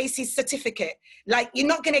anti-racist certificate. Like, you're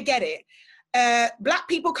not going to get it. Black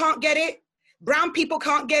people can't get it. Brown people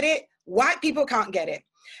can't get it. White people can't get it.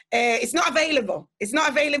 It's not available. It's not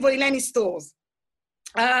available in any stores.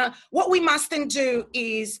 What we mustn't do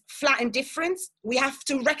is flatten difference. We have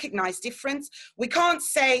to recognize difference. We can't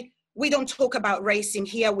say, we don't talk about race in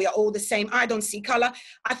here. We are all the same. I don't see color.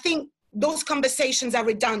 I think those conversations are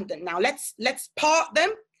redundant now. Let's part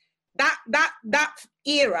them. That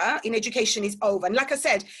era in education is over. And like I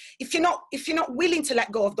said, if you're not willing to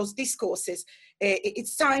let go of those discourses,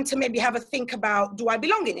 it's time to maybe have a think about, do I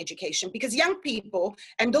belong in education? Because young people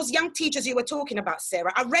and those young teachers you were talking about,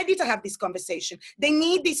 Sarah, are ready to have this conversation. They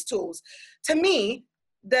need these tools. To me,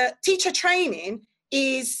 the teacher training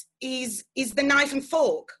is the knife and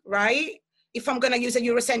fork, right? If I'm going to use a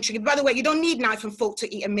Eurocentric. By the way, you don't need knife and fork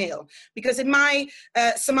to eat a meal, because in my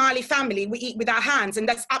Somali family, we eat with our hands, and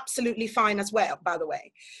that's absolutely fine as well, by the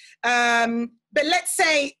way. But let's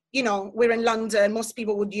say, you know, we're in London, most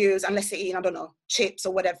people would use, unless they're eating, I don't know, chips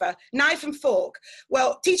or whatever, knife and fork.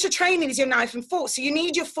 Well, teacher training is your knife and fork. So you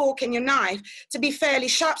need your fork and your knife to be fairly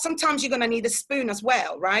sharp. Sometimes you're going to need a spoon as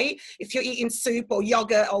well, right? If you're eating soup or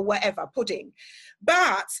yogurt or whatever, pudding.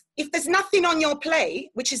 But if there's nothing on your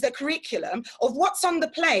plate, which is the curriculum of what's on the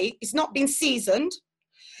plate, is not being seasoned,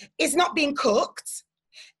 is not being cooked,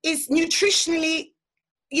 is nutritionally,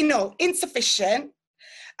 you know, insufficient,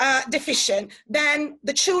 deficient, then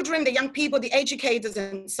the children, the young people, the educators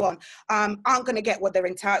and so on aren't going to get what they're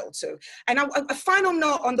entitled to. And a final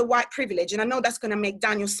note on the white privilege, and I know that's going to make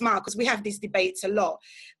Daniel smile because we have these debates a lot.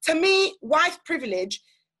 To me, white privilege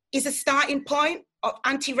is a starting point of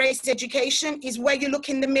anti-racist education, is where you look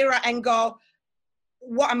in the mirror and go,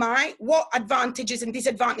 what am I? What advantages and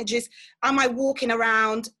disadvantages am I walking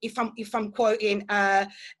around, if I'm quoting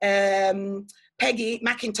Peggy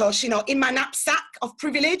McIntosh, you know, in my knapsack of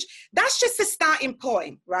privilege? That's just a starting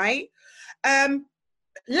point, right?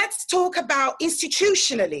 Let's talk about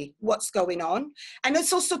institutionally what's going on, and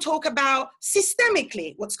let's also talk about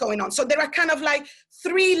systemically what's going on. So there are kind of like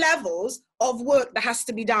 3 levels of work that has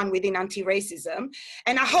to be done within anti-racism.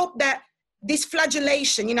 And I hope that this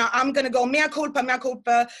flagellation, you know, I'm going to go mea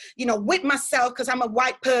culpa, you know, with myself because I'm a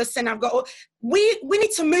white person. We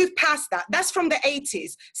need to move past that. That's from the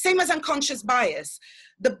 80s, same as unconscious bias.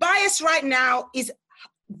 The bias right now is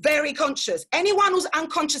very conscious. Anyone who's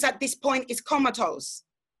unconscious at this point is comatose.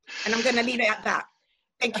 And I'm going to leave it at that.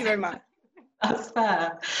 Thank you very much. That's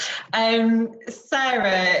fair.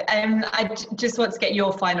 Sarah, I just want to get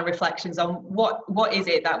your final reflections on what is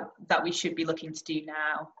it that we should be looking to do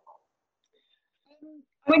now?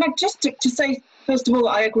 I mean, just to say, first of all,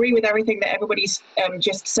 I agree with everything that everybody's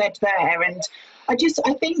just said there. And I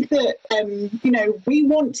think that, you know, we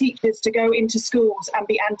want teachers to go into schools and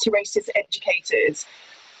be anti-racist educators.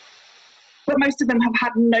 But most of them have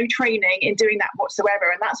had no training in doing that whatsoever.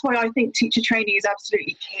 And that's why I think teacher training is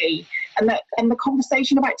absolutely key. And the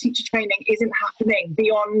conversation about teacher training isn't happening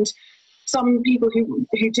beyond some people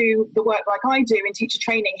who do the work like I do in teacher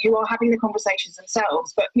training, who are having the conversations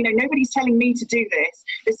themselves. But, you know, nobody's telling me to do this.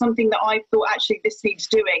 It's something that I thought, actually, this needs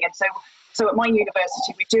doing. And so at my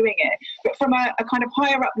university, we're doing it. But from a kind of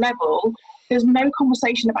higher up level, there's no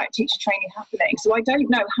conversation about teacher training happening. So I don't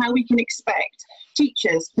know how we can expect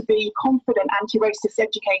teachers to be confident anti-racist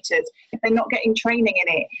educators if they're not getting training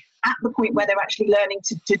in it at the point where they're actually learning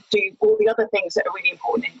to do all the other things that are really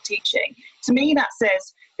important in teaching. To me, that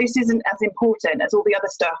says this isn't as important as all the other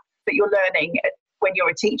stuff that you're learning when you're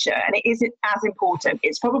a teacher. And it isn't as important.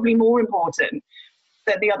 It's probably more important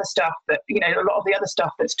than the other stuff that, you know, a lot of the other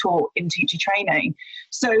stuff that's taught in teacher training.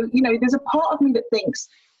 So, you know, there's a part of me that thinks,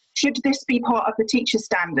 should this be part of the teacher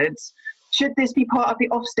standards? Should this be part of the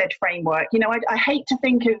Ofsted framework? You know, I hate to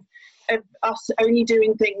think of us only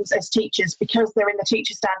doing things as teachers because they're in the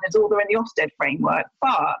teacher standards or they're in the Ofsted framework.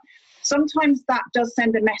 But sometimes that does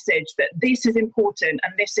send a message that this is important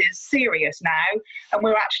and this is serious now, and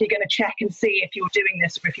we're actually going to check and see if you're doing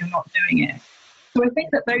this or if you're not doing it. So I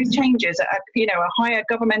think that those changes at, you know, a higher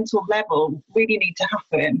governmental level really need to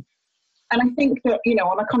happen. And I think that, you know,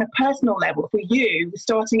 on a kind of personal level for you,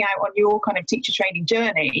 starting out on your kind of teacher training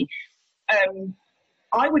journey,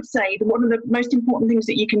 I would say that one of the most important things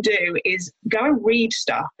that you can do is go and read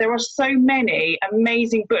stuff. There are so many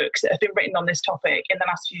amazing books that have been written on this topic in the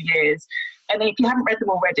last few years. And if you haven't read them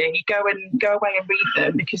already, go away and read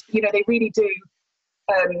them, because, you know, they really do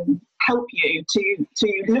help you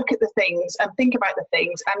to look at the things and think about the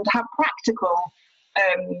things and have practical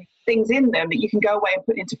things in them that you can go away and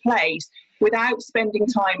put into place without spending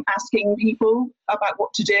time asking people about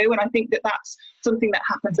what to do. And I think that that's something that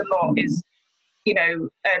happens a lot is, you know,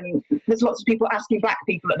 there's lots of people asking black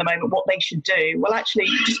people at the moment what they should do. Well, actually,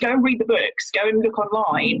 just go and read the books, go and look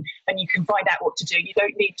online, and you can find out what to do. You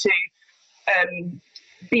don't need to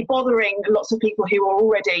be bothering lots of people who are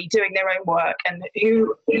already doing their own work and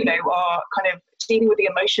who, you know, are kind of dealing with the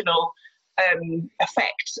emotional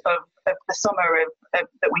effects of the summer that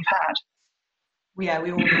we've had. Yeah,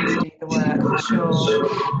 we all need to do the work for sure.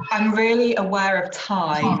 I'm really aware of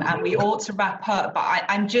time and we ought to wrap up, but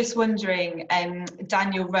I'm just wondering,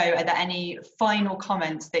 Daniel Rowe, are there any final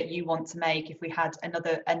comments that you want to make if we had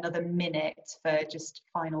another minute for just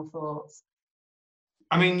final thoughts?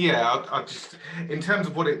 I mean, yeah, I just, in terms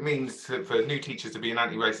of what it means for new teachers to be an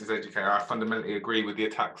anti-racist educator, I fundamentally agree with the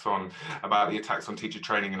attacks on teacher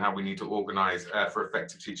training and how we need to organise for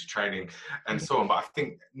effective teacher training and so on. But I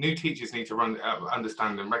think new teachers need to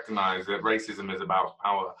understand and recognise that racism is about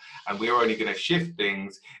power, and we're only going to shift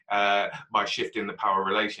things by shifting the power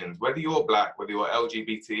relations. Whether you're black, whether you're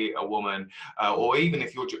LGBT, a woman, or even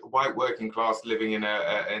if you're white working class living in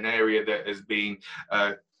an area that has been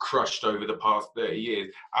crushed over the past 30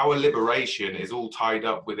 years, our liberation is all tied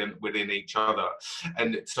up within each other.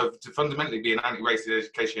 And so to fundamentally be an anti-racist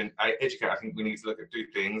educator, I think we need to look at two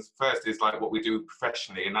things. First is like what we do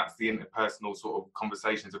professionally, and that's the interpersonal sort of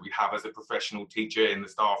conversations that we have as a professional teacher in the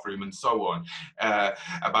staff room and so on,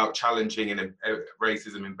 about challenging and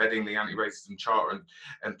racism, embedding the anti-racism charter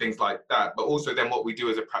and things like that. But also then what we do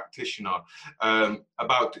as a practitioner,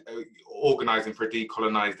 about organising for a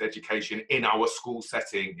decolonized education in our school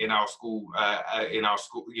setting, in our school,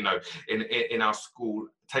 you know, in our school,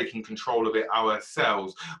 taking control of it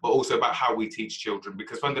ourselves, but also about how we teach children.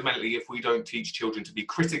 Because fundamentally, if we don't teach children to be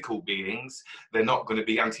critical beings, they're not going to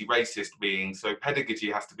be anti-racist beings. So pedagogy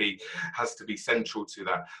has to be central to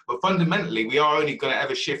that. But fundamentally, we are only going to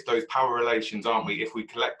ever shift those power relations, aren't we, if we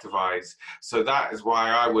collectivize. So that is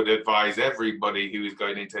why I would advise everybody who is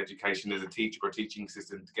going into education as a teacher or teaching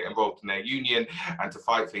assistant to get involved in their union and to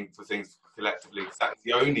fight for things collectively, because that's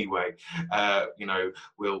the only way, you know,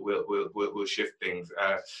 we'll shift things.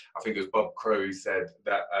 I think it was Bob Crow who said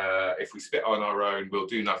that if we spit on our own, we'll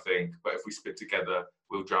do nothing, but if we spit together,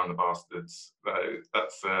 we'll drown the bastards.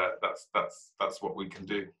 That's what we can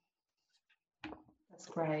do. That's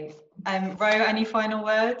great. Ro, any final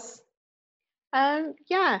words? As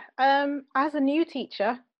a new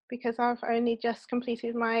teacher, because I've only just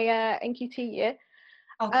completed my NQT year.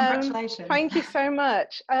 Oh, congratulations. Thank you so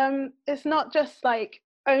much. It's not just like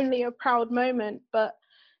only a proud moment, but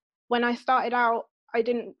when I started out, I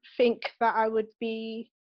didn't think that I would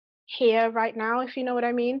be here right now, if you know what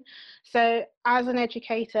I mean. So as an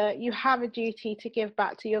educator, you have a duty to give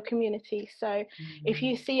back to your community. So if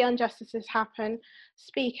you see injustices happen,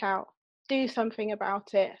 speak out, do something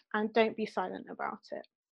about it, and don't be silent about it.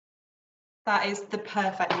 That is the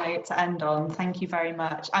perfect note to end on. Thank you very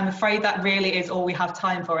much. I'm afraid that really is all we have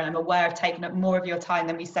time for, and I'm aware of taking up more of your time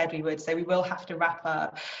than we said we would, so we will have to wrap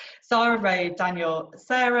up. Zara, Ro, Daniel,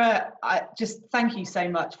 Sarah, just thank you so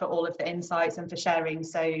much for all of the insights and for sharing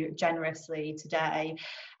so generously today.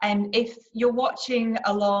 And if you're watching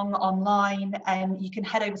along online, you can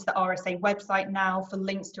head over to the RSA website now for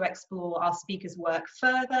links to explore our speakers' work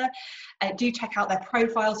further. Do check out their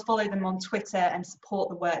profiles, follow them on Twitter, and support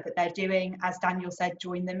the work that they're doing. As Daniel said,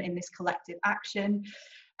 join them in this collective action.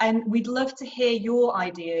 And we'd love to hear your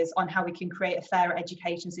ideas on how we can create a fairer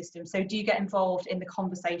education system. So do get involved in the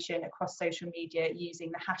conversation across social media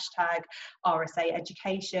using the hashtag RSA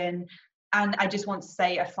Education. And I just want to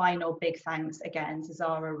say a final big thanks again to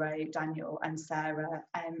Zara, Ro, Daniel and Sarah.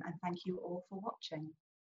 And thank you all for watching.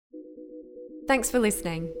 Thanks for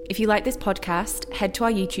listening. If you like this podcast, head to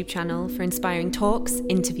our YouTube channel for inspiring talks,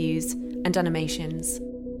 interviews and animations.